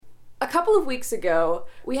couple of weeks ago,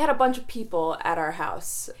 we had a bunch of people at our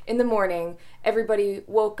house. In the morning, everybody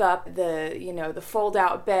woke up, the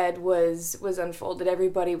fold-out bed was unfolded.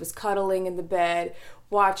 Everybody was cuddling in the bed,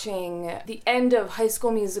 watching the end of High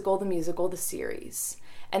School Musical, the series.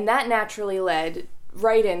 And that naturally led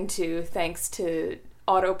right into, thanks to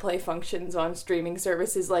autoplay functions on streaming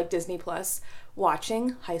services like Disney Plus,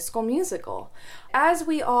 watching High School Musical. As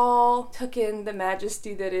we all took in the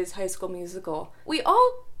majesty that is High School Musical, we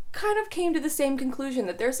all kind of came to the same conclusion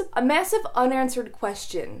that there's a massive unanswered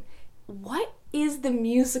question. What is the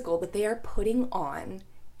musical that they are putting on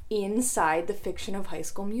inside the fiction of High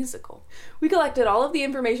School Musical? We collected all of the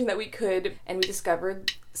information that we could, and we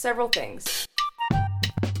discovered several things.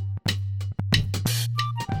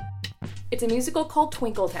 It's a musical called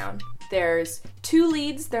Twinkle Towne. There's 2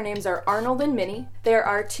 leads, their names are Arnold and Minnie. There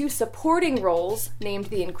are 2 supporting roles named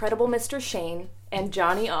The Incredible Mr. Shane and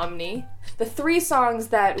Johnny Omni. The 3 songs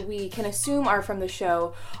that we can assume are from the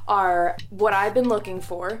show are What I've Been Looking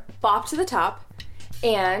For, Bop to the Top,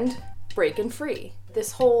 and Breakin' Free.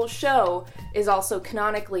 This whole show is also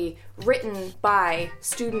canonically written by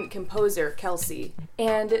student composer Kelsey.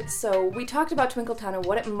 And so we talked about Twinkle Towne and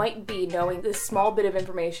what it might be, knowing this small bit of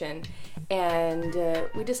information. And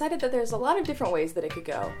we decided that there's a lot of different ways that it could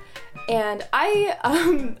go. And I,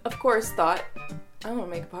 of course, thought, I want to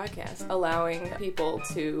make a podcast allowing people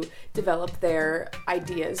to develop their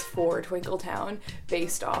ideas for Twinkle Towne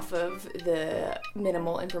based off of the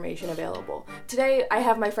minimal information available. Today, I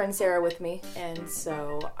have my friend Sarah with me, and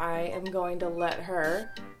so I am going to let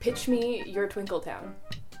her pitch me your Twinkle Towne.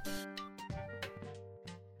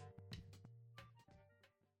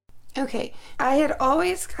 Okay, I had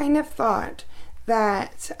always kind of thought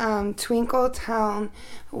that Twinkle Towne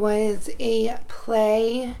was a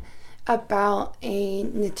play about a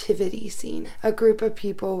nativity scene. A group of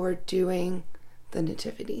people were doing the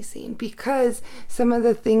nativity scene because some of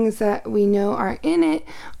the things that we know are in it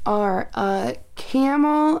are a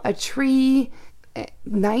camel, a tree, a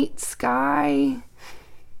night sky.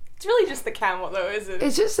 It's really just the camel though, isn't it?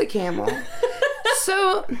 It's just a camel.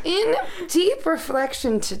 So in deep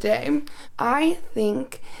reflection today, I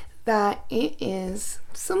think that it is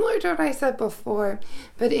similar to what I said before,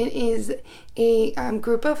 but it is a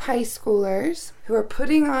group of high schoolers who are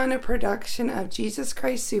putting on a production of Jesus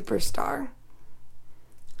Christ Superstar.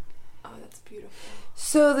 Oh, that's beautiful.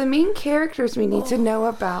 So the main characters we need to know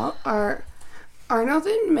about are Arnold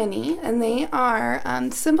and Minnie, and they are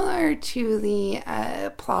similar to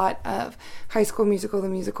the plot of High School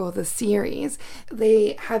Musical, the series.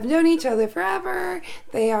 They have known each other forever.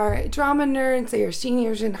 They are drama nerds. They are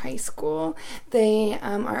seniors in high school. They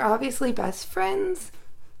are obviously best friends.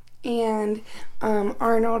 And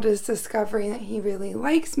Arnold is discovering that he really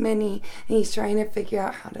likes Minnie, and he's trying to figure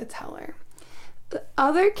out how to tell her. The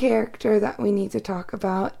other character that we need to talk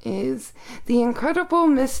about is the incredible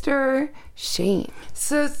Mr. Shane.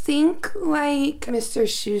 So think like Mr.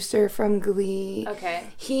 Schuster from Glee. Okay.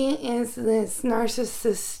 He is this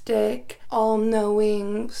narcissistic,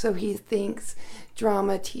 all-knowing, so he thinks,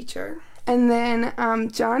 drama teacher. And then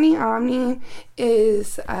Johnny Omni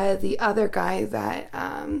is the other guy that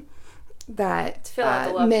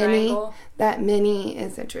Minnie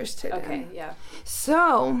is interested in. Okay, yeah.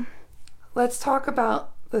 So let's talk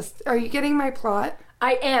about this. Are you getting my plot?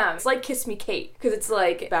 I am. It's like Kiss Me Kate, because it's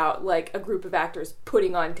like about like a group of actors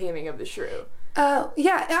putting on Taming of the Shrew.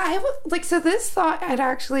 Yeah, so this thought had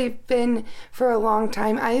actually been for a long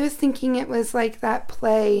time. I was thinking it was like that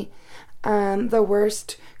play, The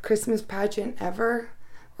Worst Christmas Pageant Ever,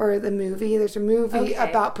 or the movie. There's a movie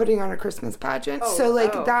about putting on a Christmas pageant.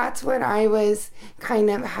 That's what I was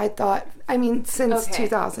had thought, since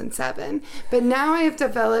 2007. But now I have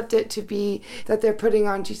developed it to be that they're putting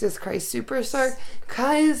on Jesus Christ Superstar,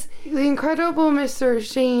 because the incredible Mr.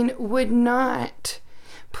 Shane would not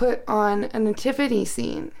put on a nativity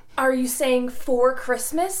scene. Are you saying for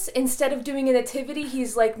Christmas? Instead of doing a nativity,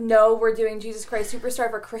 he's like, no, we're doing Jesus Christ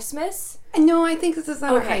Superstar for Christmas? No, I think this is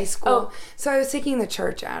not a high school. So I was taking the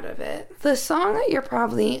church out of it. The song that you're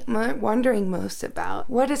probably wondering most about,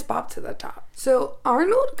 what is Bop to the Top? So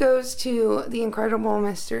Arnold goes to the incredible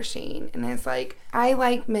Mr. Shane and is like, I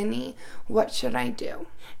like Minnie. What should I do?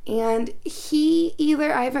 And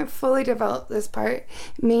I haven't fully developed this part.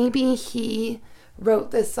 Maybe he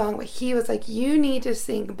wrote this song, but he was like, you need to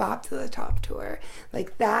sing Bop to the Top to her.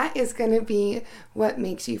 Like, that is going to be what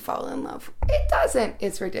makes you fall in love. It doesn't.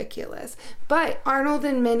 It's ridiculous. But Arnold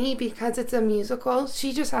and Minnie, because it's a musical,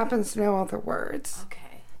 she just happens to know all the words.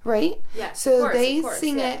 Okay. Right? Yeah. So they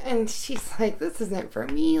sing it, and she's like, this isn't for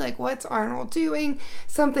me. Like, what's Arnold doing?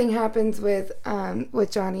 Something happens with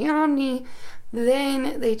Johnny Omni.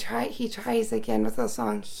 Then he tries again with a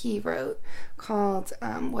song he wrote called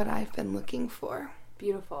What I've Been Looking For.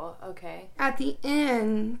 Beautiful. Okay. At the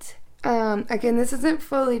end, again, this isn't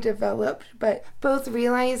fully developed, but both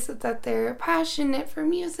realize that they're passionate for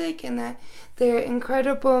music and that their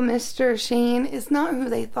incredible Mr. Shane is not who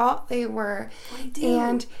they thought they were. I do.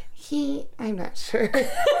 And I'm not sure.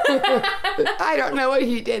 I don't know what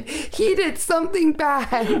he did. He did something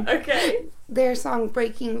bad. Okay. Their song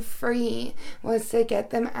Breaking Free was to get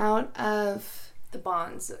them out of the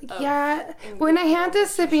bonds. Yeah. When I had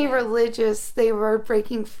this to be religious, they were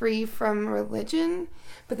breaking free from religion.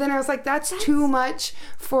 But then I was like, that's too much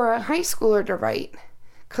for a high schooler to write.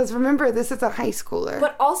 Because remember, this is a high schooler.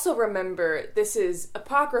 But also remember, this is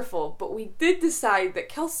apocryphal, but we did decide that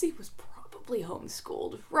Kelsey was probably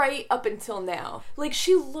homeschooled right up until now. Like,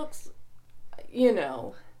 she looks,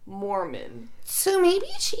 Mormon. So maybe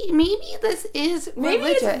this is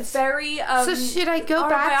religious. Maybe it's very, so should I go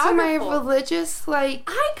back to my religious, I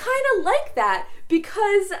kind of like that,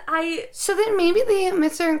 because So then maybe the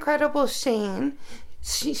Mr. Incredible Shane,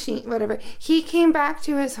 whatever, he came back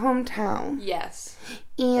to his hometown. Yes.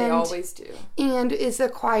 And they always do. And is a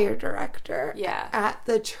choir director at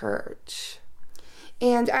the church.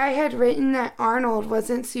 And I had written that Arnold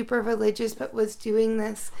wasn't super religious, but was doing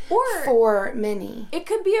this for Minnie. It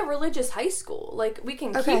could be a religious high school. Like, we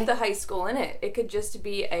can keep the high school in it. It could just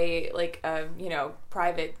be a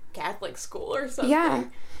private Catholic school or something. Yeah.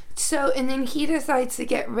 So, and then he decides to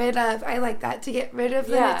get rid of the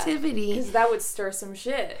nativity. Because that would stir some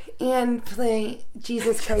shit. And play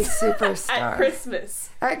Jesus Christ Superstar.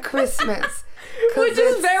 At Christmas. Which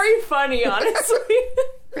is very funny, honestly.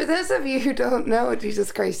 For those of you who don't know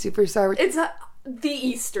Jesus Christ Superstar, it's the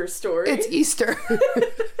Easter story. It's Easter.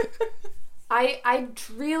 I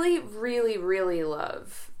really, really, really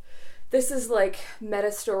love. This is like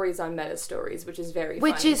meta stories on meta stories, which is very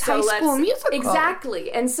funny. Which is High School Musical.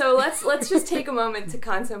 Exactly. And so let's just take a moment to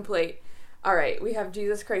contemplate. All right, we have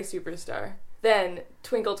Jesus Christ Superstar. Then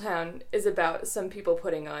Twinkle Towne is about some people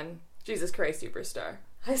putting on Jesus Christ Superstar.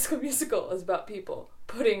 High School Musical is about people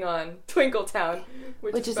putting on Twinkle Towne,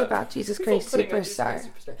 which is about Jesus Christ Superstar.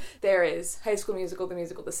 There is High School Musical, the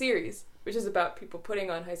musical, the series, which is about people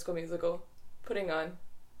putting on High School Musical, putting on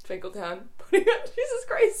Twinkle Towne, putting on Jesus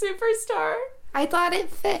Christ Superstar. I thought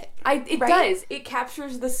it fit. It does. It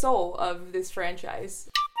captures the soul of this franchise.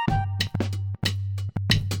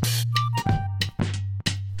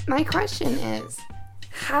 My question is,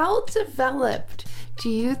 how developed do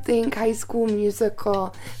you think High School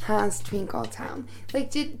Musical has Twinkle Towne? Do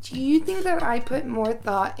you think that I put more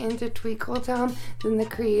thought into Twinkle Towne than the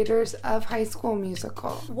creators of High School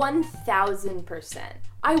Musical? 1000%.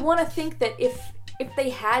 I want to think that if they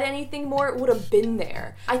had anything more, it would have been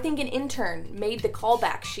there. I think an intern made the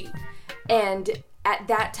callback sheet and at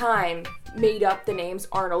that time made up the names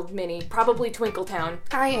Arnold, Minnie, probably Twinkle Towne.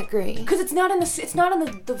 I agree. Because it's not in the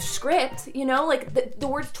script, the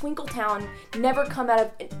words Twinkle Towne never come out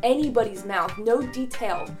of anybody's mouth. No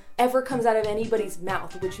detail ever comes out of anybody's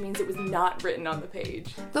mouth, which means it was not written on the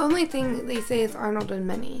page. The only thing they say is Arnold and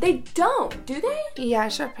Minnie. They don't, do they? Yeah,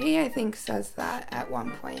 Sharpay I think says that at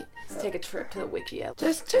one point. Let's take a trip to the Wikia.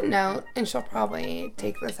 Just to note, and she'll probably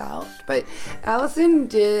take this out, but Allison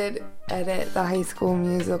did edit the High School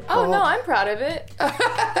Musical. Oh no, I'm proud of it.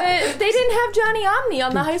 They didn't have Johnny Omni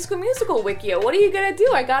on the High School Musical Wikia. What are you gonna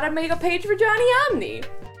do? I gotta make a page for Johnny Omni.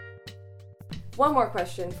 One more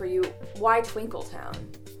question for you. Why Twinkle Towne?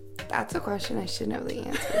 That's a question I should know the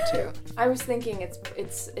answer to. I was thinking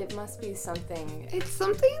it must be something. It's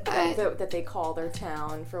something that they call their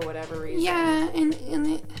town for whatever reason. Yeah, and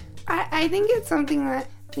I think it's something that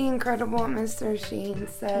the incredible Mr. Shane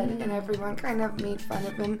said, and everyone kind of made fun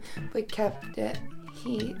of him, but kept it.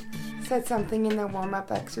 He said something in the warm-up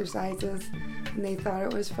exercises, and they thought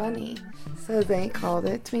it was funny, so they called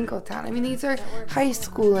it Twinkle Towne. I mean, these are high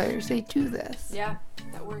schoolers. They do this. Yeah,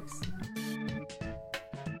 that works.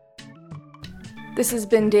 This has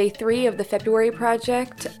been day 3 of the February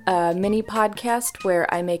Project, a mini podcast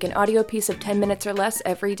where I make an audio piece of 10 minutes or less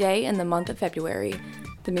every day in the month of February.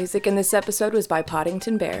 The music in this episode was by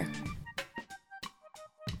Poddington Bear.